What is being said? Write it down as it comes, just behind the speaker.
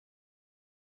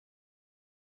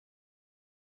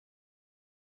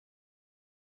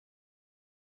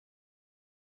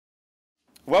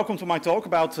Welcome to my talk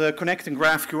about connecting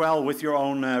GraphQL with your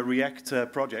own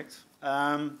React project.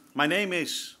 My name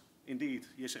is, indeed,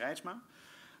 Jisse Reitsma.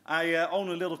 I own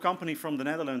a little company from the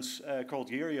Netherlands called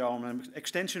Jisse. I'm an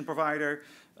extension provider.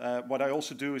 What I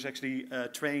also do is actually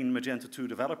train Magento 2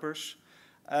 developers.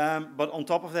 But on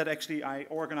top of that, actually, I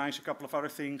organize a couple of other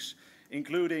things,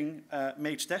 including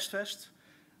Mage Test Fest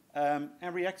and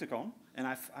Reacticon. And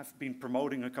I've been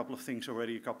promoting a couple of things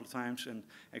already a couple of times. And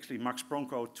actually, Max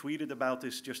Pronko tweeted about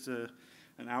this just an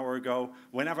hour ago.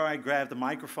 Whenever I grab the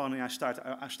microphone and I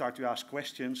start to ask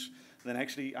questions, then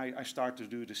actually I start to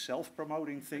do the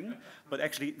self-promoting thing. But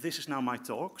actually, this is now my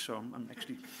talk, so I'm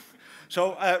actually...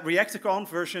 So Reacticon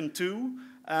version 2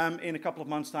 in a couple of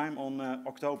months' time on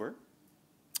October.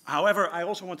 However, I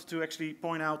also wanted to actually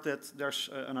point out that there's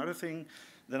another thing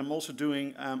that I'm also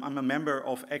doing. I'm a member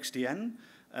of XDN,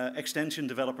 Extension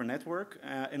Developer Network,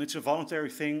 and it's a voluntary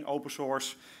thing, open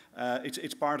source.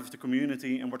 It's part of the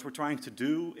community, and what we're trying to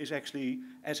do is actually,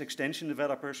 as extension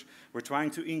developers, we're trying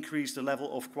to increase the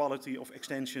level of quality of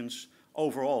extensions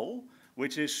overall,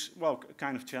 which is, well,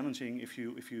 kind of challenging if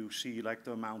you see like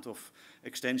the amount of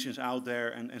extensions out there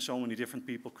and so many different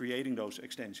people creating those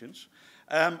extensions.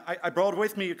 I brought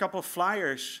with me a couple of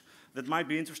flyers that might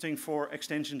be interesting for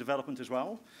extension development as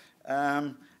well.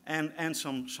 And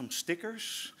some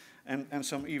stickers, and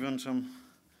even some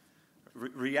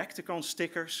Reacticon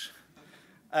stickers,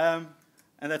 and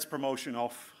that's promotion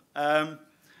off.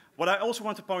 What I also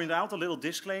want to point out, a little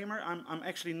disclaimer, I'm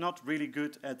actually not really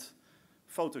good at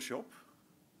Photoshop,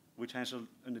 which has an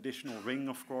additional ring,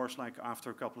 of course, like after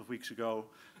a couple of weeks ago.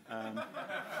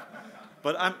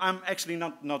 But I'm actually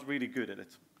not really good at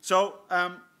it. So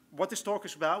what this talk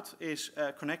is about is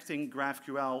connecting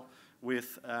GraphQL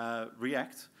with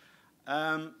React.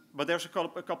 But there's a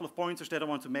couple of pointers that I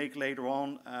want to make later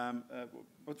on.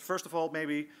 But first of all,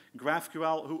 maybe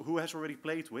GraphQL, who has already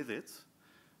played with it?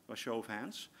 By show of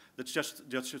hands. That's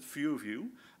just a few of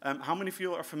you. How many of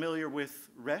you are familiar with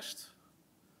REST?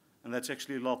 And that's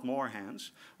actually a lot more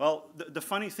hands. Well, the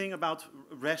funny thing about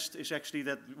REST is actually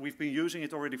that we've been using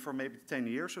it already for maybe 10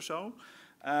 years or so.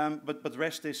 But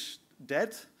REST is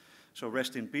dead. So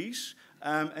rest in peace.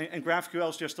 And GraphQL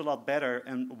is just a lot better.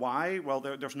 And why? Well,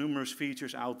 there's numerous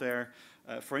features out there.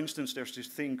 For instance, there's this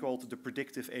thing called the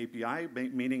predictive API,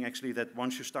 meaning actually that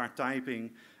once you start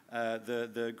typing,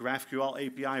 the GraphQL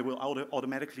API will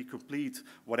automatically complete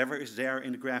whatever is there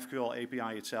in the GraphQL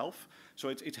API itself. So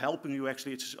it's helping you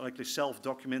actually, it's like a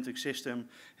self-documenting system,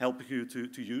 helping you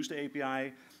to use the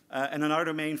API. And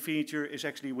another main feature is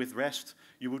actually with REST,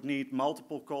 you would need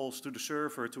multiple calls to the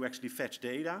server to actually fetch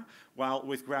data, while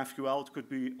with GraphQL it could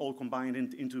be all combined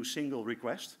into a single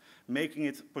request, making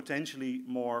it potentially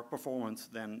more performant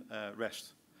than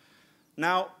REST.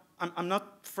 Now, I'm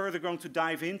not further going to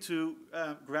dive into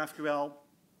GraphQL.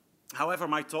 However,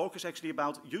 my talk is actually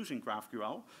about using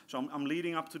GraphQL. So I'm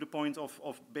leading up to the point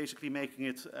of basically making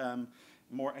it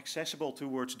more accessible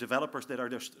towards developers that are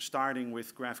just starting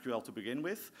with GraphQL to begin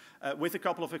with a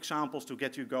couple of examples to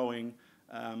get you going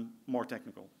more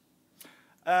technical.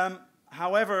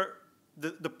 However,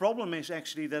 the problem is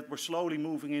actually that we're slowly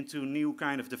moving into new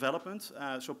kind of development.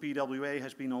 So PWA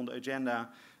has been on the agenda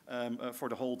for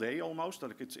the whole day almost.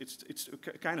 Like it's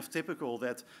kind of typical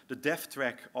that the dev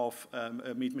track of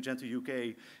Meet Magento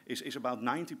UK is about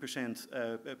 90%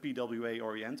 PWA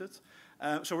oriented.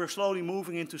 So we're slowly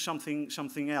moving into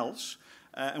something else.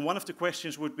 And one of the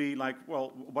questions would be like,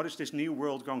 well, what is this new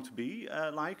world going to be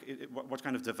like? What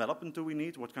kind of development do we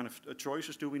need? What kind of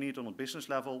choices do we need on a business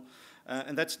level?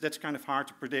 And that's kind of hard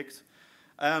to predict.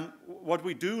 What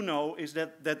we do know is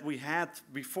that we had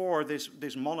before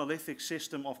this monolithic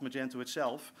system of Magento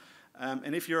itself.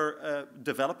 And if you're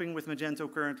developing with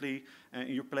Magento currently, and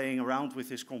you're playing around with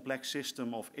this complex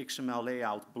system of XML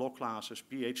layout, block classes,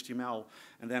 PHTML,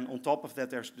 and then on top of that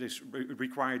there's this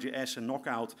require.js and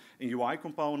knockout and UI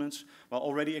components, well,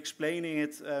 already explaining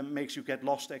it makes you get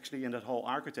lost actually in that whole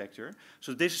architecture.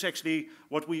 So this is actually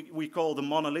what we call the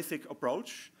monolithic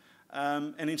approach.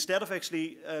 And instead of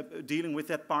actually dealing with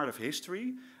that part of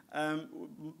history,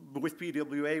 with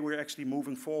PWA we're actually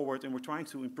moving forward and we're trying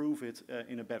to improve it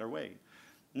in a better way.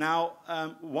 Now,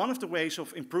 one of the ways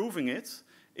of improving it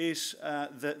is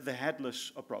the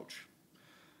headless approach.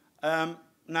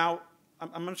 Now,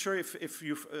 I'm not sure if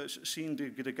you've seen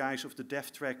the guys of the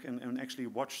dev track and actually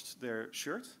watched their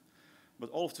shirt. But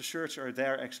all of the shirts are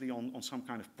there actually on some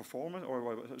kind of performance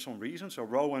or some reason. So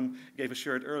Rowan gave a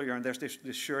shirt earlier, and there's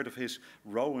this shirt of his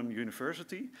Rowan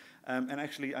University. And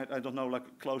actually, I don't know,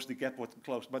 like, close the gap what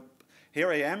close. But here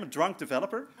I am, a drunk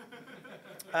developer.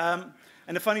 And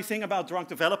And the funny thing about drunk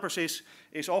developers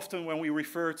is often when we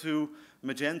refer to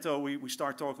Magento, we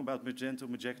start talking about Magento,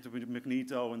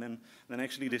 Magneto, and then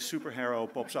actually this superhero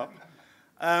pops up.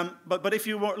 But if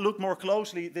you look more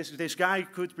closely, this guy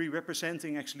could be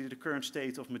representing actually the current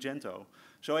state of Magento.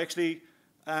 So actually,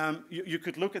 you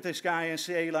could look at this guy and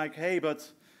say like, hey,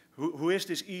 but who is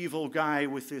this evil guy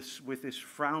with this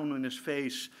frown on his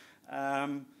face?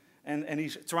 And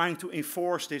he's trying to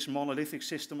enforce this monolithic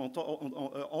system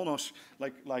on us,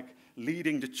 like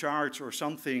leading the charge or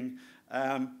something.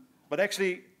 But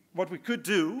actually, what we could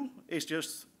do is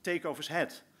just take off his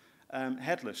head,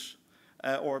 headless.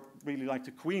 Or really like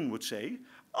the Queen would say,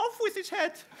 off with his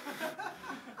head.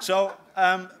 So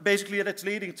basically that's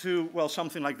leading to, well,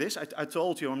 something like this. I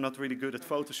told you I'm not really good at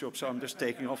Photoshop, so I'm just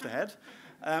taking off the head.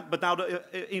 But now the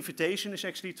invitation is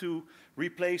actually to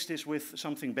replace this with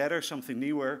something better, something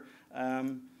newer.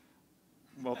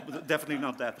 Well, definitely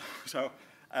not that. So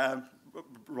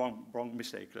wrong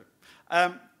mistake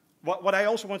there. What I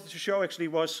also wanted to show actually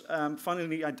was,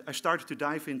 funnily, I started to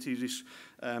dive into these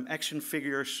action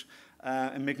figures,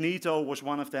 and Magneto was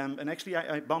one of them. And actually,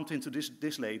 I bumped into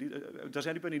this lady. Does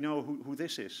anybody know who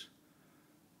this is?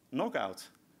 Knockout.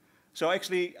 So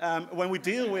actually, when we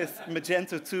deal with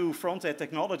Magento 2 front-end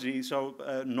technology, so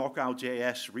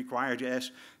Knockout.js,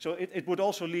 Require.js, so it would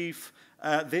also leave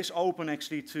this open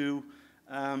actually to,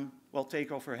 well,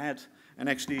 take off her head and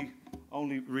actually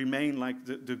only remain like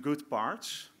the good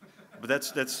parts. But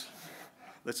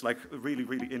that's like really,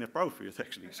 really inappropriate,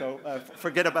 actually. So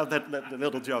forget about that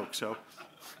little joke. So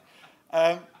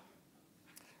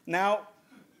now,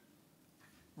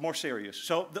 more serious.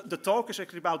 So the talk is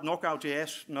actually about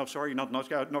Knockout.js. No, sorry, not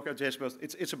Knockout.js, but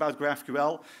it's about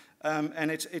GraphQL. And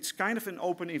it's kind of an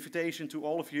open invitation to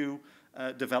all of you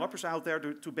developers out there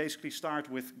to basically start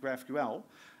with GraphQL.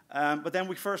 But then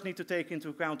we first need to take into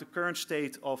account the current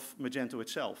state of Magento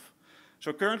itself.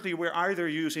 So currently, we're either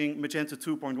using Magento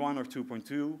 2.1 or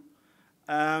 2.2.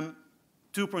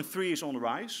 2.3 is on the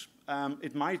rise.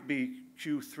 It might be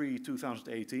Q3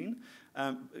 2018.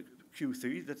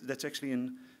 Q3, that's actually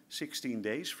in 16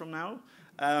 days from now.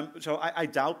 So I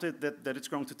doubt that it's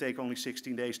going to take only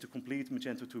 16 days to complete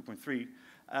Magento 2.3.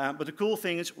 But the cool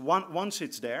thing is, once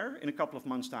it's there, in a couple of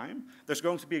months' time, there's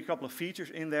going to be a couple of features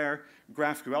in there,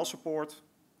 GraphQL support,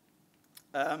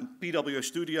 PWA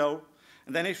Studio.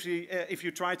 And then if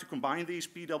you try to combine these,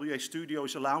 PWA Studio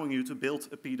is allowing you to build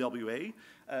a PWA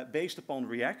based upon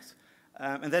React.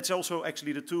 And that's also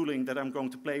actually the tooling that I'm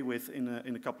going to play with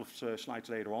in a couple of slides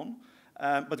later on.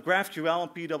 But GraphQL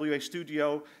and PWA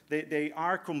Studio, they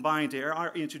are combined, they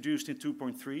are introduced in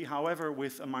 2.3, however,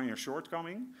 with a minor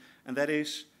shortcoming. And that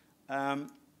is,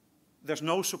 there's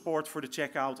no support for the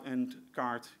checkout and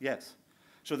cart yet.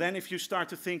 So then if you start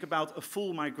to think about a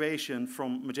full migration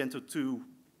from Magento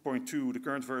 2.2, the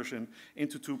current version,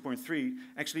 into 2.3,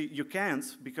 actually you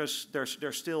can't, because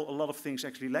there's still a lot of things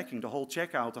actually lacking. The whole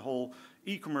checkout, the whole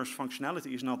e-commerce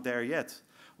functionality is not there yet.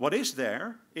 What is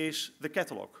there is the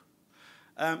catalog.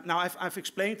 Now I've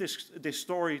explained this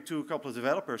story to a couple of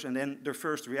developers, and then their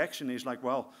first reaction is like,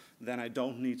 well, then I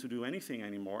don't need to do anything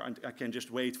anymore, and I can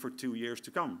just wait for 2 years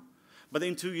to come. But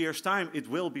in 2 years' time, it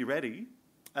will be ready.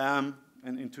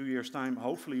 And in 2 years' time,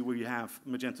 hopefully we have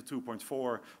Magento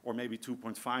 2.4, or maybe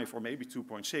 2.5, or maybe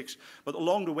 2.6. But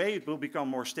along the way, it will become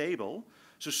more stable.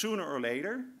 So sooner or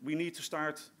later, we need to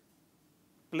start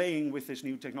playing with this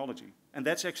new technology. And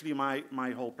that's actually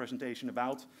my whole presentation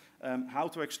about how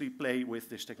to actually play with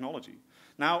this technology.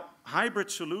 Now,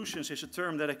 hybrid solutions is a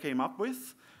term that I came up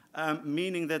with,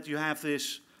 meaning that you have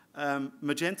this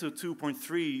Magento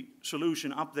 2.3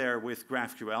 solution up there with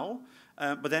GraphQL.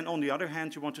 But then on the other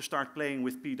hand, you want to start playing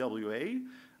with PWA.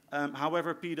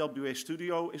 However, PWA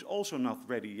Studio is also not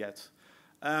ready yet.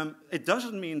 It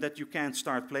doesn't mean that you can't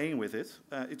start playing with it.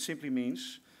 It simply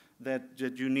means that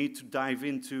you need to dive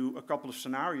into a couple of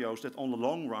scenarios that on the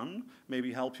long run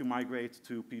maybe help you migrate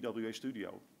to PWA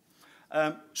Studio.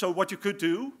 So what you could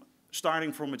do,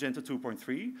 starting from Magento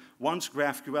 2.3, once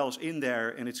GraphQL is in there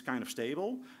and it's kind of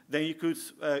stable, then you could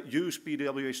use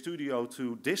PWA Studio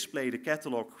to display the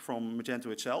catalog from Magento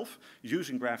itself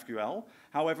using GraphQL.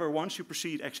 However, once you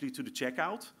proceed actually to the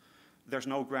checkout, there's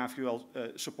no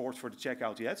GraphQL support for the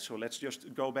checkout yet, so let's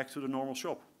just go back to the normal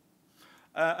shop.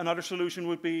 Another solution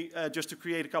would be just to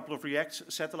create a couple of React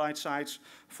satellite sites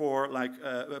for like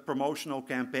a promotional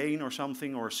campaign or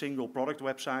something, or a single product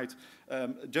website,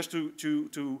 just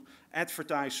to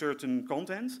advertise certain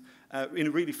content in a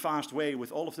really fast way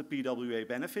with all of the PWA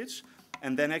benefits,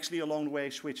 and then actually along the way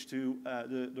switch to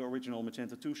the original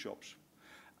Magento 2 shops.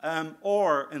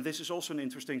 Or, and this is also an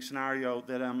interesting scenario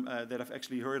that, that I've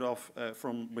actually heard of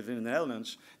from within the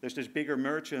Netherlands, there's this bigger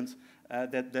merchant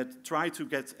that tried to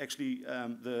get actually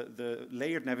the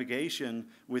layered navigation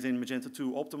within Magento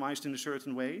 2 optimized in a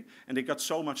certain way, and they got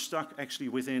so much stuck actually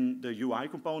within the UI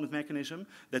component mechanism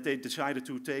that they decided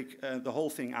to take the whole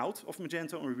thing out of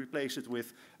Magento and replace it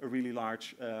with a really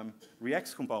large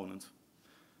React component.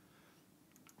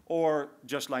 Or,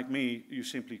 just like me, you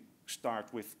simply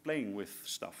start with playing with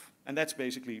stuff. And that's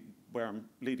basically where I'm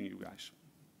leading you guys.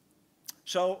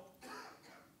 So,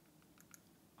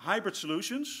 hybrid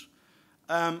solutions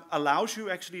allows you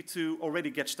actually to already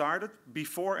get started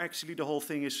before actually the whole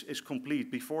thing is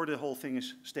complete, before the whole thing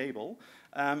is stable.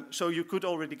 So you could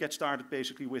already get started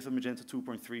basically with a Magento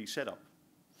 2.3 setup.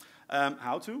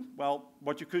 How to? Well,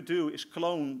 what you could do is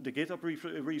clone the GitHub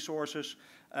resources,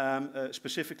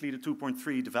 specifically the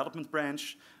 2.3 development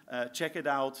branch, check it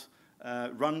out,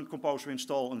 run composer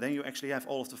install, and then you actually have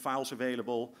all of the files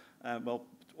available. Well,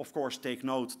 of course, take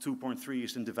note, 2.3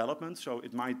 is in development, so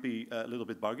it might be a little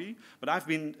bit buggy. But I've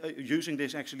been using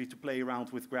this actually to play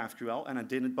around with GraphQL, and I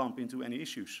didn't bump into any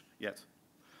issues yet.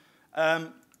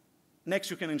 Next,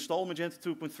 you can install Magento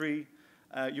 2.3.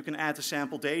 You can add the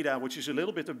sample data, which is a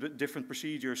little bit of a different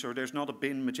procedure. So there's not a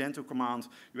bin Magento command.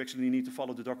 You actually need to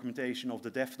follow the documentation of the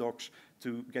dev docs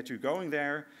to get you going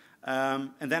there.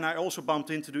 And then I also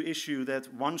bumped into the issue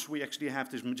that once we actually have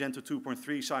this Magento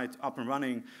 2.3 site up and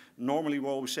running, normally we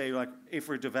always say, like, if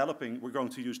we're developing, we're going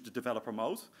to use the developer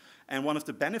mode. And one of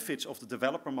the benefits of the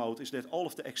developer mode is that all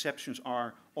of the exceptions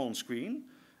are on screen.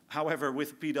 However,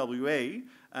 with PWA,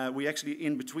 we actually,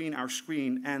 in between our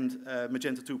screen and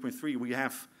Magento 2.3, we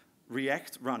have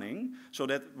React running, so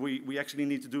that we actually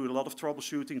need to do a lot of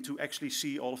troubleshooting to actually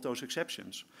see all of those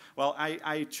exceptions. Well,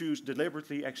 I choose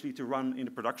deliberately actually to run in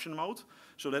the production mode,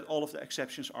 so that all of the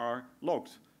exceptions are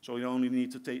logged. So you only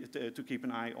need to keep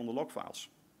an eye on the log files.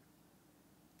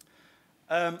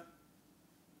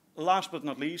 Last but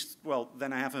not least, well,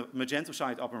 then I have a Magento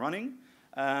site up and running.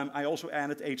 I also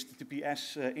added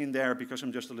HTTPS in there because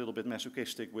I'm just a little bit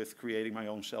masochistic with creating my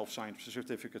own self-signed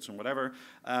certificates and whatever.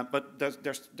 But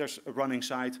there's a running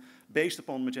site based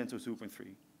upon Magento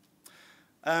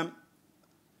 2.3.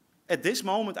 At this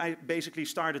moment, I basically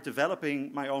started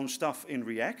developing my own stuff in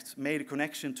React, made a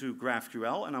connection to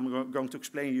GraphQL, and I'm going to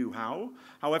explain you how.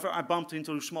 However, I bumped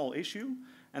into a small issue,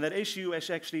 and that issue is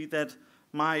actually that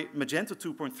my Magento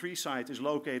 2.3 site is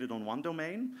located on one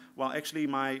domain, while actually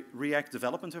my React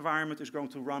development environment is going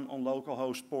to run on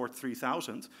localhost port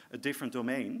 3000, a different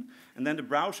domain. And then the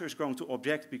browser is going to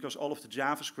object because all of the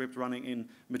JavaScript running in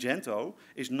Magento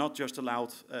is not just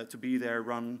allowed to be there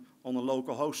run on a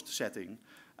localhost setting.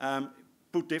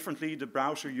 Put differently, the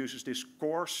browser uses this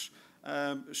coarse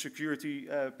security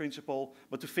principle,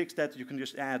 but to fix that you can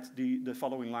just add the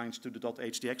following lines to the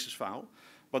 .hdxs file.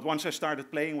 But once I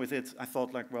started playing with it, I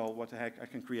thought, like, well, what the heck, I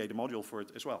can create a module for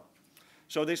it as well.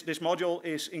 So this module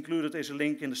is included as a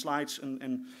link in the slides,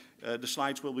 and the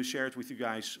slides will be shared with you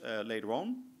guys later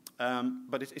on.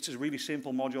 But it's a really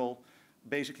simple module,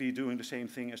 basically doing the same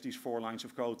thing as these 4 lines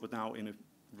of code, but now in a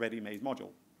ready-made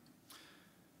module.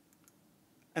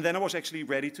 And then I was actually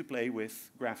ready to play with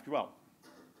GraphQL.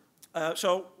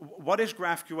 So what is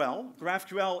GraphQL?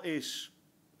 GraphQL is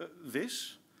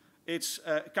this. It's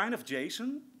kind of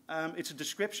JSON. It's a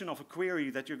description of a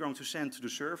query that you're going to send to the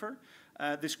server.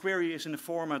 This query is in a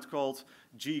format called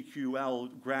GQL,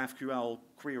 GraphQL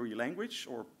Query Language,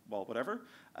 or, well, whatever.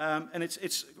 And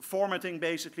it's formatting,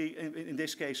 basically, in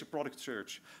this case, a product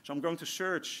search. So I'm going to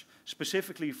search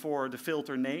specifically for the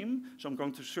filter name. So I'm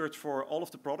going to search for all of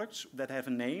the products that have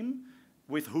a name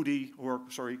with hood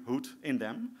in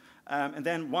them. And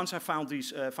then once I find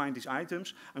these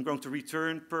items, I'm going to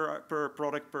return per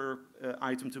product, per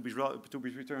item to be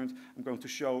returned. I'm going to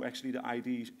show actually the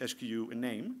ID, SKU, and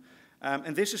name.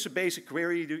 And this is a basic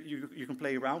query. You can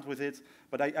play around with it.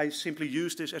 But I simply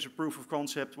use this as a proof of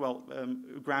concept. Well,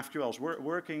 GraphQL is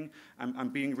working. I'm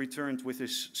being returned with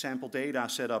this sample data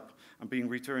setup. I'm being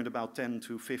returned about 10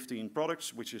 to 15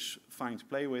 products, which is fine to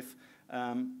play with.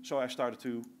 So I started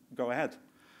to go ahead.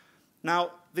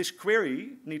 Now, this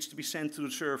query needs to be sent to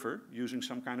the server using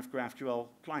some kind of GraphQL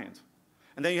client.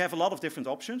 And then you have a lot of different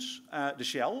options. The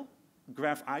shell,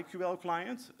 GraphQL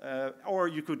client, or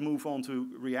you could move on to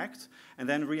React. And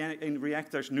then in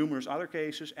React, there's numerous other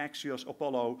cases, Axios,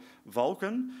 Apollo,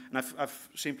 Vulkan. And I've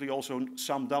simply also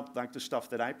summed up like the stuff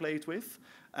that I played with.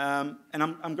 And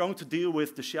I'm going to deal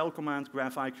with the shell command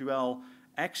GraphQL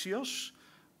Axios.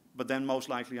 but then most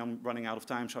likely I'm running out of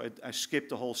time, so I skipped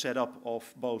the whole setup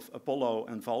of both Apollo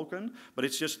and Vulkan, but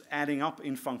it's just adding up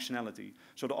in functionality.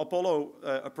 So the Apollo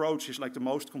approach is like the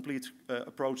most complete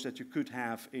approach that you could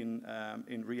have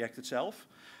in React itself.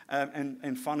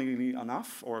 And funnily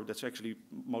enough, or that's actually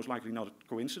most likely not a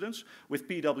coincidence, with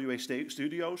PWA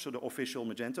Studio, so the official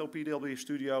Magento PWA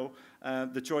Studio,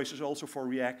 the choice is also for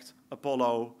React,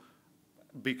 Apollo,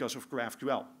 because of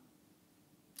GraphQL.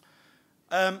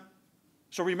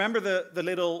 So remember the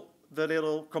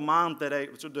little command that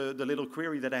the little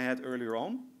query that I had earlier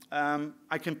on.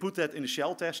 I can put that in a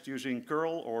shell test using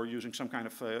curl or using some kind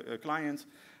of client,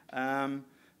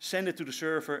 send it to the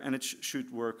server, and it should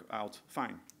work out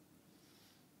fine.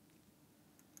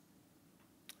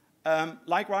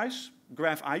 Likewise,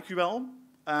 GraphQL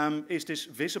is this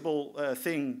visible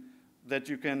thing that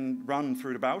you can run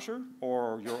through the browser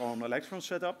or your own Electron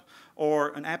setup,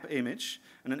 or an app image.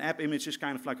 And an app image is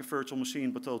kind of like a virtual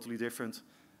machine, but totally different.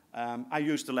 I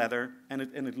use the latter, and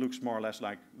it looks more or less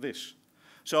like this.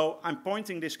 So I'm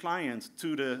pointing this client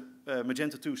to the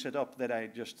Magento 2 setup that I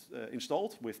just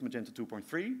installed with Magento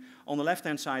 2.3. On the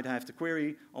left-hand side, I have the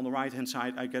query. On the right-hand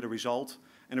side, I get a result.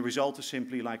 And the result is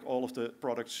simply like all of the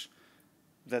products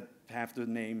that have the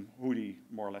name hoodie,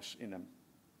 more or less, in them.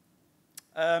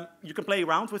 You can play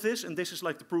around with this, and this is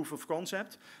like the proof of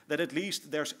concept, that at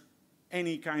least there's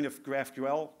any kind of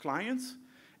GraphQL client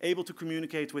able to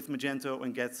communicate with Magento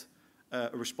and get a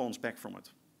response back from it.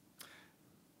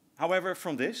 However,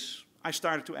 from this, I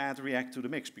started to add React to the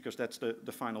mix, because that's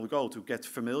the final goal, to get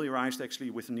familiarized actually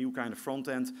with a new kind of front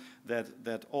end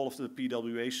that all of the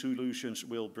PWA solutions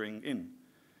will bring in.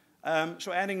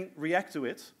 So adding React to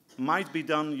it might be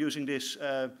done using this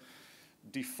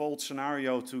default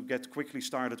scenario to get quickly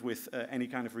started with any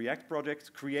kind of React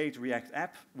project, create React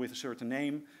app with a certain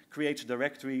name, create a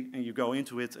directory, and you go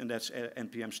into it, and that's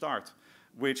npm start,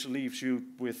 which leaves you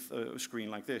with a screen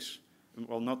like this.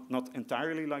 Well, not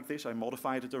entirely like this, I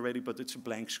modified it already, but it's a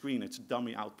blank screen, it's a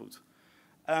dummy output.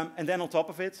 And then on top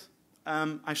of it,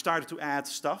 I started to add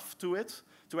stuff to it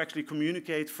to actually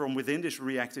communicate from within this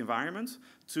React environment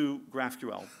to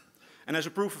GraphQL. And as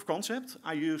a proof of concept,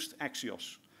 I used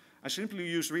Axios. I simply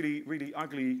used really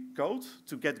ugly code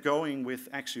to get going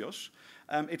with Axios.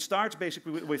 It starts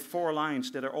basically with 4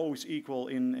 lines that are always equal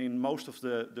in most of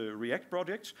the React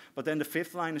projects, but then the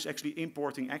 5th line is actually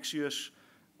importing Axios,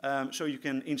 so you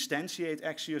can instantiate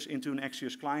Axios into an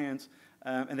Axios client,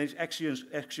 and this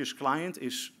Axios client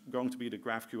is going to be the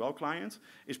GraphQL client,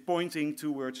 is pointing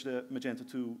towards the Magento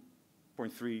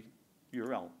 2.3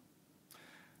 URL.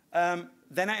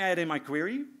 Then I add in my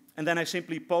query, and then I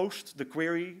simply post the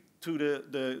query to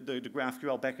the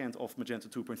GraphQL backend of Magento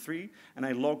 2.3, and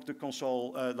I log the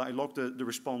console. I log the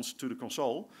response to the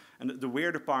console. And the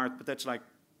weirder part, but that's like,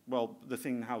 well, the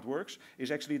thing how it works, is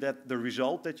actually that the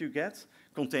result that you get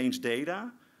contains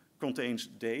data,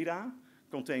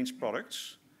 contains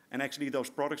products, and actually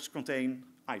those products contain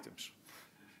items.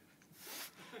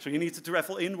 So you need to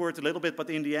travel inward a little bit, but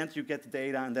in the end you get the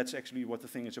data, and that's actually what the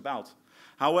thing is about.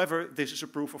 However, this is a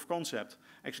proof of concept.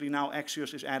 Actually now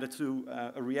Axios is added to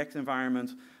a React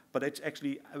environment, but it's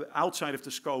actually outside of the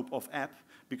scope of app,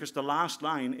 because the last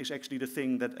line is actually the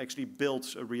thing that actually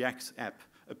builds a React app,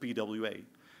 a PWA.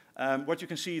 What you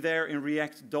can see there in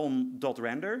React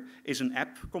DOM.render is an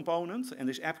app component, and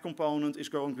this app component is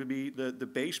going to be the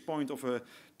base point of a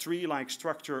tree-like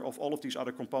structure of all of these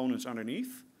other components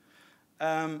underneath.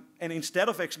 And instead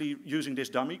of actually using this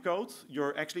dummy code,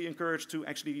 you're actually encouraged to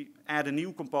actually add a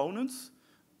new component,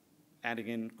 adding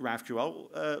in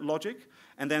GraphQL logic,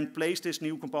 and then place this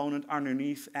new component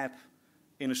underneath app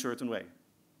in a certain way.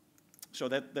 So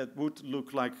that would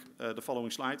look like the following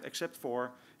slide, except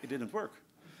for it didn't work.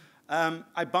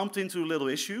 I bumped into a little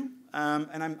issue,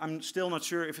 and I'm still not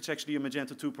sure if it's actually a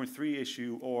Magento 2.3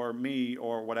 issue or me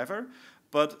or whatever.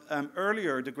 But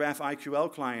earlier, the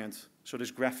GraphQL client, so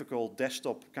this graphical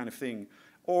desktop kind of thing,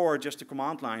 or just the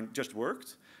command line just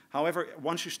worked. However,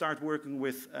 once you start working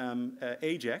with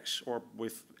Ajax, or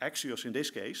with Axios in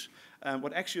this case,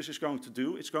 what Axios is going to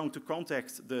do, it's going to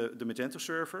contact the Magento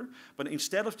server, but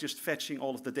instead of just fetching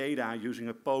all of the data using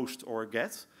a post or a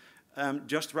get,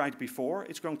 just right before,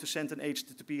 it's going to send an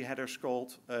HTTP header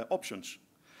called options.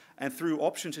 And through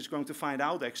options, it's going to find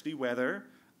out actually whether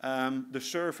the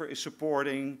server is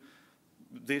supporting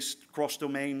this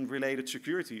cross-domain related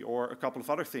security or a couple of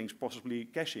other things, possibly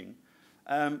caching.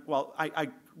 Well,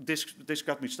 this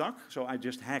got me stuck, so I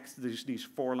just hacked these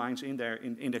 4 lines in there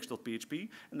in index.php,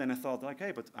 and then I thought, like,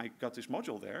 hey, but I got this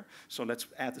module there, so let's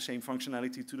add the same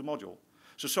functionality to the module.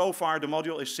 So far the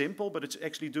module is simple, but it's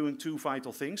actually doing 2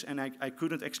 vital things, and I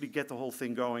couldn't actually get the whole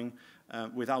thing going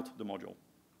without the module.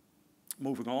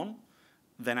 moving on,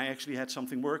 then I actually had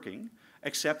something working,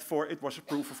 except for it was a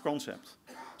proof of concept.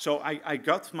 So I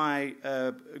got my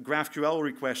GraphQL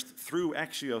request through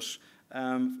Axios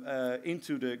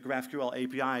into the GraphQL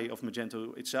API of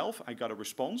Magento itself. I got a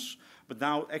response, but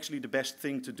now actually the best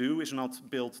thing to do is not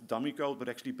build dummy code, but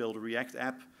actually build a React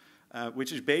app,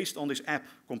 which is based on this app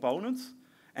component.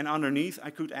 And underneath, I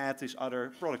could add this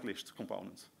other product list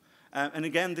component. And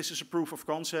again, this is a proof of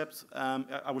concept.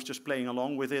 I was just playing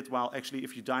along with it, while actually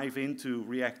if you dive into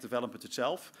React development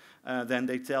itself, then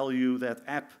they tell you that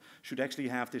app should actually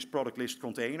have this product list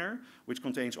container, which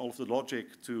contains all of the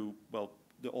logic to, well,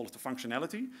 all of the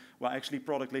functionality, while actually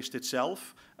product list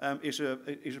itself is a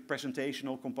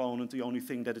presentational component. The only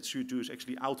thing that it should do is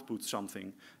actually output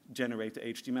something, generate the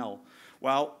HTML.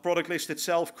 While product list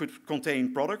itself could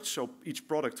contain products, so each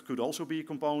product could also be a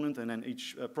component, and then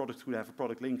each product could have a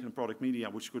product link and product media,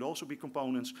 which could also be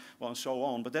components, well, and so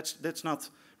on. But that's not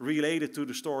related to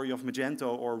the story of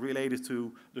Magento or related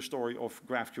to the story of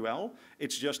GraphQL.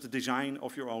 It's just the design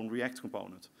of your own React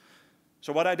component.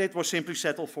 So what I did was simply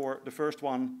settle for the first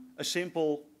one, a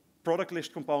simple product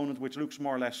list component, which looks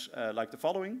more or less like the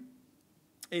following.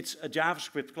 It's a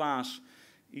JavaScript class,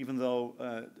 even though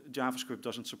JavaScript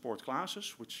doesn't support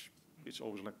classes, which is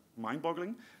always like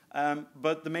mind-boggling.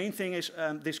 But the main thing is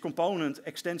this component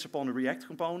extends upon a React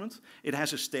component. It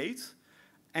has a state,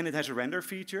 and it has a render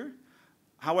feature.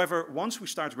 However, once we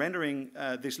start rendering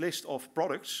this list of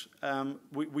products,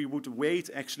 we would wait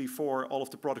actually for all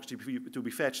of the products to be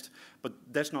fetched, but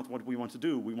that's not what we want to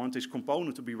do. We want this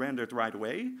component to be rendered right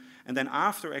away, and then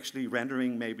after actually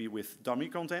rendering maybe with dummy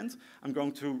content, I'm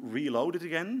going to reload it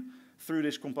again through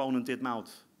this component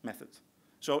didMount method.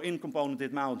 So in component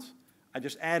didMount, I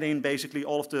just add in basically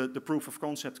all of the proof of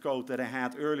concept code that I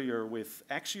had earlier with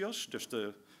Axios, just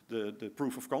the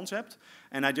proof of concept,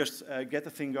 and I just get the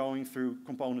thing going through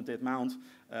component didMount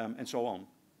and so on.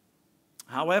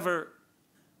 However,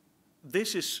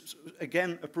 this is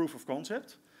again a proof of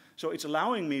concept, so it's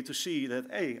allowing me to see that,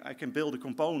 hey, I can build a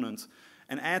component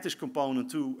and add this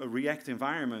component to a React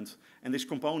environment, and this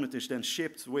component is then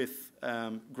shipped with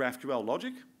GraphQL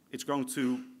logic. It's going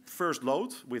to first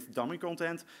load with dummy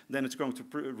content, then it's going to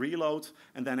reload,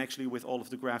 and then actually with all of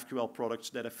the GraphQL products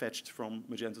that are fetched from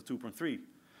Magento 2.3.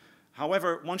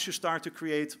 However, once you start to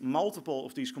create multiple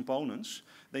of these components,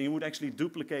 then you would actually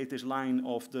duplicate this line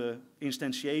of the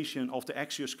instantiation of the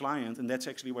Axios client, and that's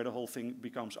actually where the whole thing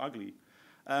becomes ugly.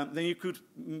 Then you could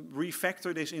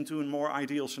refactor this into a more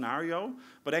ideal scenario,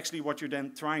 but actually what you're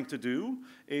then trying to do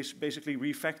is basically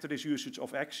refactor this usage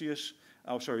of Axios.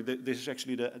 Oh, sorry, this is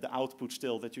actually the output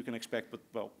still that you can expect, but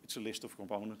well, it's a list of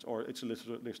components, or it's a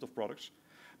list of products.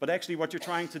 But actually what you're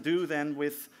trying to do then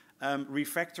with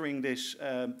refactoring this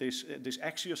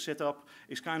Axios setup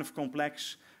is kind of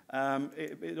complex.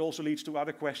 It also leads to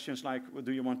other questions like, well,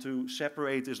 do you want to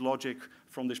separate this logic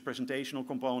from this presentational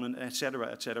component, et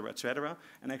cetera, et cetera, et cetera.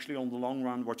 And actually on the long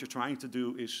run, what you're trying to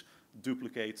do is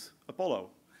duplicate Apollo,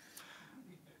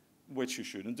 which you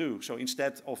shouldn't do. So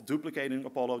instead of duplicating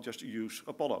Apollo, just use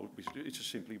Apollo, which is a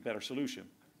simply better solution.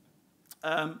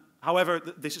 However,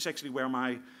 this is actually where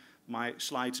my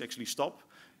slides actually stop,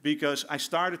 because I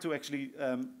started to actually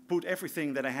put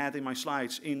everything that I had in my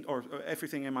slides in, or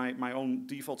everything in my own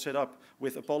default setup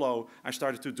with Apollo, I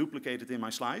started to duplicate it in my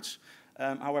slides.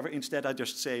 However, instead I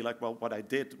just say, like, well, what I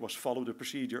did was follow the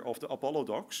procedure of the Apollo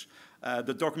docs.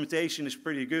 The documentation is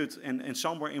pretty good, and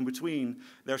somewhere in between,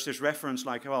 there's this reference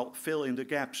like, well, fill in the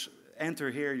gaps,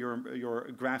 enter here your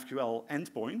GraphQL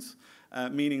endpoint,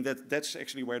 meaning that that's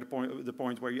actually where the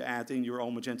point where you add in your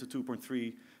own Magento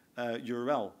 2.3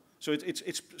 URL. So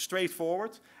it's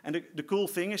straightforward, and the cool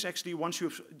thing is actually once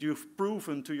you've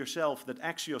proven to yourself that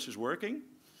Axios is working,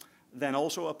 then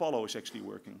also Apollo is actually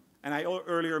working. And I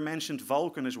earlier mentioned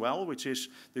Vulkan as well, which is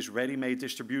this ready-made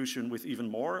distribution with even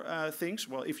more things.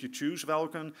 Well, if you choose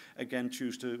Vulkan, again,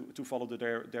 choose to follow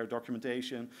their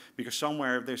documentation, because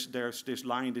somewhere there's this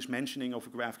line, this mentioning of a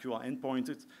GraphQL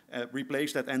endpoint.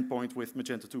 Replace that endpoint with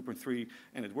Magento 2.3,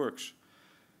 and it works.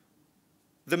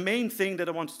 The main thing that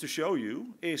I wanted to show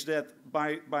you is that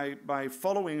by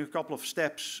following a couple of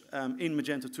steps in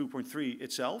Magento 2.3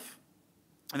 itself,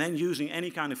 and then using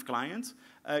any kind of client,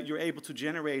 you're able to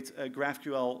generate a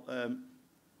GraphQL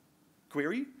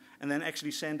query, and then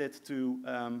actually send it to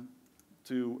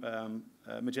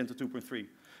Magento 2.3.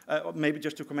 Maybe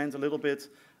just to comment a little bit,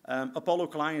 Apollo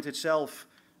client itself,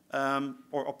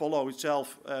 or Apollo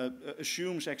itself,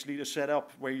 assumes actually a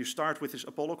setup where you start with this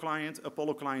Apollo client.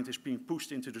 Apollo client is being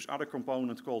pushed into this other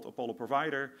component called Apollo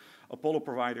provider. Apollo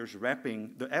provider is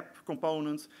wrapping the app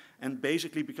component, and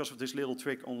basically because of this little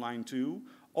trick on line 2,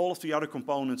 all of the other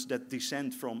components that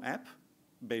descend from app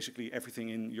basically everything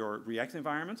in your React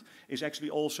environment, is actually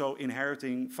also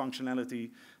inheriting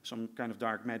functionality, some kind of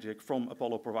dark magic from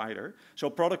Apollo provider. So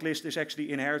product list is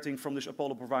actually inheriting from this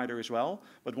Apollo provider as well.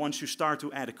 But once you start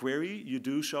to add a query, you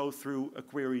do so through a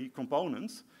query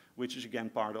component, which is again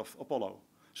part of Apollo.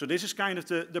 So this is kind of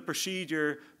the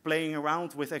procedure, playing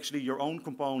around with actually your own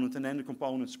component and then the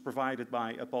components provided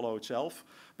by Apollo itself.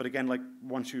 But again, like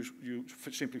once you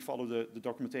simply follow the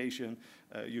documentation,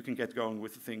 you can get going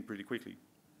with the thing pretty quickly.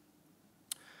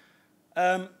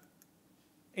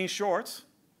 In short,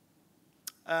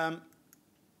 Magento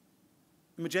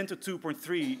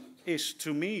 2.3 is,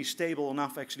 to me, stable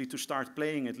enough actually to start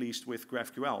playing at least with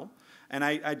GraphQL. And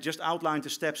I just outlined the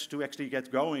steps to actually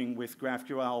get going with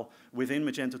GraphQL within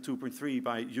Magento 2.3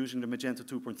 by using the Magento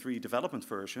 2.3 development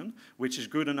version, which is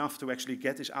good enough to actually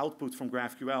get this output from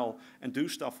GraphQL and do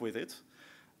stuff with it.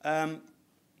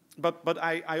 But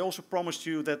I also promised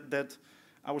you that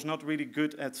I was not really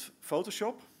good at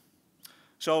Photoshop.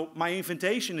 So my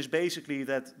invitation is basically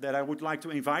that I would like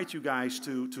to invite you guys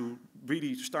to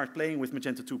really start playing with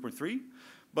Magento 2.3,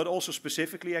 but also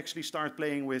specifically actually start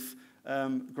playing with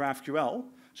GraphQL.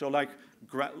 So like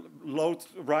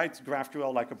write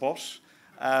GraphQL like a boss.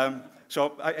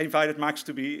 So I invited Max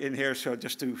to be in here, so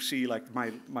just to see like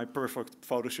my perfect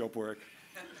Photoshop work.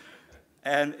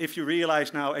 And if you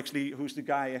realize now actually who's the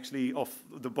guy actually of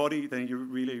the body, then you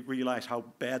really realize how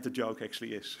bad the joke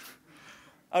actually is.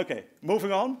 Okay,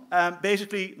 moving on.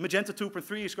 Basically, Magento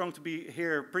 2.3 is going to be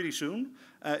here pretty soon.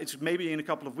 It's maybe in a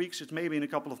couple of weeks, it's maybe in a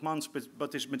couple of months,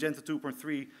 but this Magento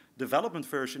 2.3 development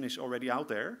version is already out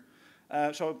there.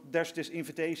 So there's this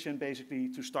invitation basically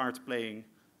to start playing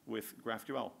with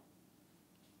GraphQL.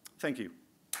 Thank you.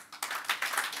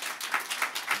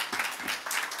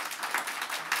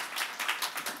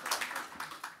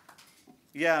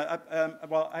 Yeah,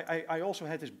 well, I also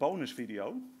had this bonus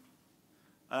video.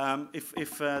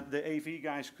 If the AV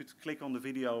guys could click on the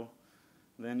video,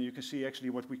 then you can see actually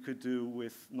what we could do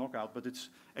with Knockout. But it's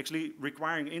actually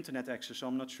requiring internet access, so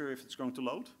I'm not sure if it's going to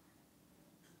load.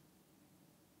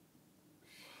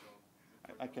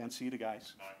 I can't see the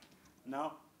guys.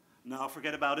 No? No,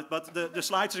 forget about it. But the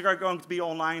slides are going to be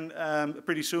online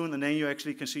pretty soon, and then you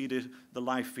actually can see the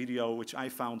live video, which I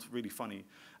found really funny.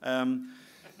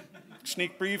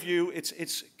 Sneak preview,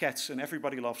 it's cats, and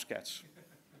everybody loves cats.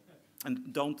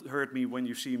 And don't hurt me when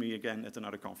you see me again at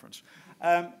another conference.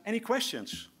 Any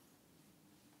questions?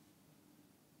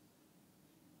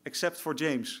 Except for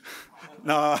James.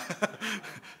 No.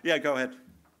 Yeah, go ahead.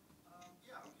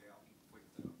 Yeah, okay, I'll be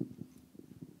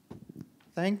quick.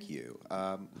 Thank you.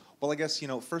 Well, I guess,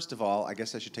 first of all, I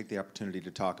guess I should take the opportunity to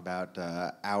talk about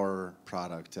our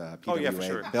product,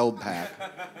 PWA Build Pack.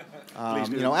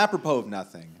 Apropos of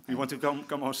nothing. You want to come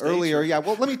on stage? Earlier, yeah,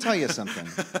 well, let me tell you something.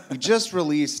 We just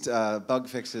released bug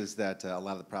fixes that a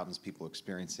lot of the problems people are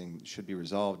experiencing should be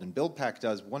resolved, and Build Pack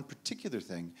does one particular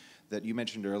thing that you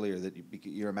mentioned earlier, that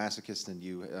you're a masochist and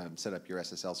you set up your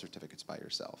SSL certificates by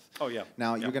yourself. Oh, yeah.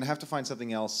 Now, you're going to have to find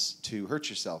something else to hurt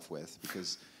yourself with,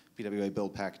 because PWA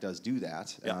Build Pack does do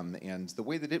that, and the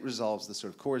way that it resolves the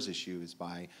sort of cores issue is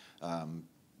by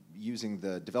using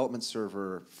the development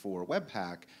server for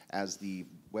Webpack as the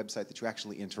website that you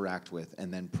actually interact with,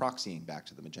 and then proxying back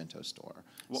to the Magento store.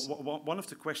 One of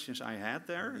the questions I had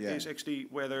there is actually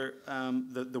whether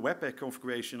the Webpack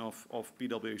configuration of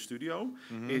PWA Studio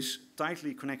is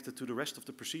tightly connected to the rest of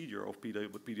the procedure of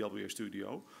PWA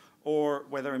Studio, or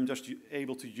whether I'm just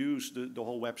able to use the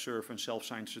whole web server and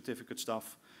self-signed certificate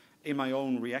stuff in my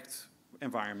own React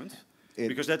environment.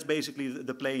 Because that's basically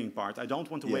the playing part. I don't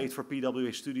want to wait for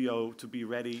PWA Studio to be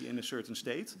ready in a certain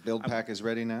state. Build Pack is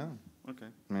ready now. Okay.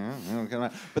 Yeah,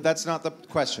 but that's not the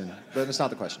question. But it's not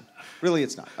the question. Really,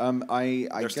 it's not. I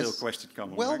There's guess, still a question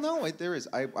coming. Well, no, there is.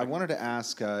 I wanted to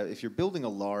ask if you're building a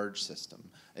large system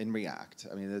in React.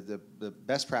 I mean, the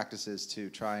best practice is to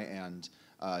try and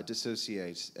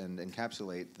dissociate and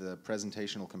encapsulate the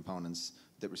presentational components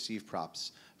that receive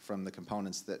props from the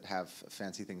components that have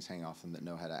fancy things hanging off them that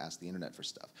know how to ask the internet for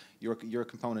stuff. Your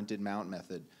component did mount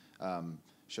method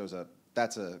shows up.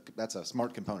 That's a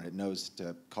smart component. It knows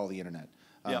to call the internet.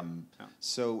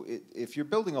 So if you're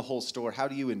building a whole store, how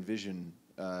do you envision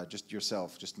just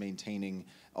yourself just maintaining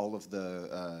all of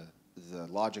the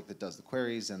logic that does the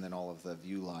queries and then all of the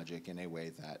view logic in a way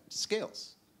that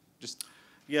scales?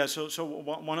 Yeah, so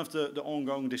one of the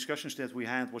ongoing discussions that we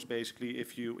had was basically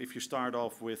if you start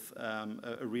off with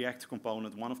a React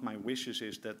component, one of my wishes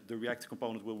is that the React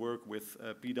component will work with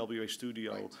PWA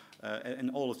Studio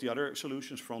and all of the other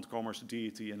solutions, Front Commerce,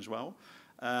 Deity as well.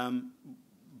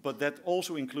 But that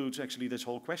also includes actually this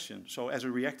whole question. So as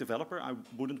a React developer, I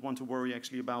wouldn't want to worry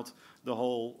actually about the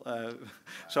whole.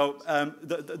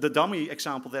 The dummy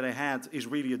example that I had is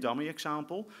really a dummy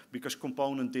example because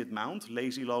component did mount,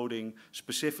 lazy loading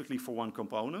specifically for one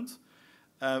component.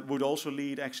 Would also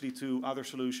lead actually to other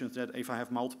solutions that if I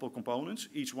have multiple components,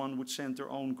 each one would send their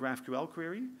own GraphQL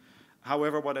query.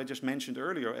 However, what I just mentioned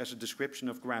earlier as a description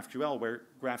of GraphQL, where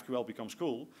GraphQL becomes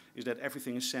cool, is that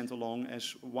everything is sent along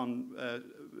as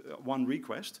one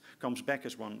request, comes back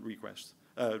as one request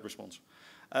response.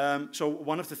 So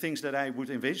one of the things that I would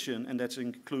envision, and that's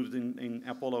included in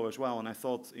Apollo as well, and I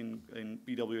thought in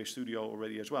PWA Studio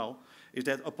already as well, is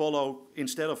that Apollo,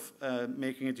 instead of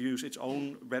making it use its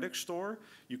own Redux store,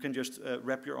 you can just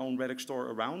wrap your own Redux store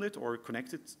around it or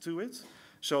connect it to it.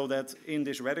 So that in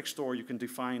this Redux store you can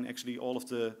define actually all of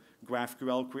the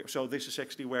GraphQL queries. So this is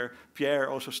actually where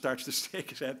Pierre also starts to shake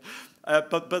his head.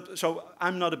 But so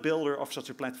I'm not a builder of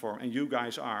such a platform, and you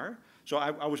guys are. So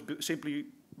I was simply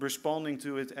responding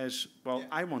to it as, well, yeah.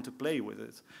 I want to play with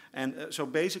it. And so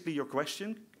basically your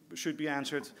question should be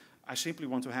answered, I simply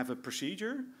want to have a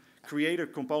procedure, create a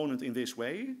component in this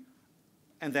way,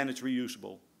 and then it's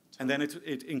reusable. And then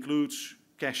it includes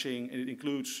caching, and it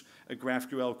includes a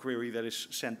GraphQL query that is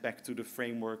sent back to the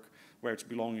framework where it's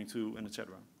belonging to, and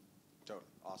etc. Totally.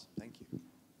 Awesome. Thank you.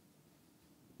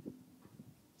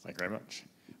 Thank you very much.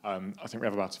 I think we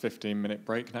have about a 15-minute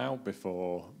break now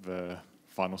before the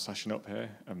final session up here,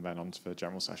 and then on to the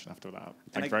general session after that.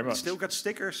 Thank you very much. Still got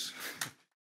stickers.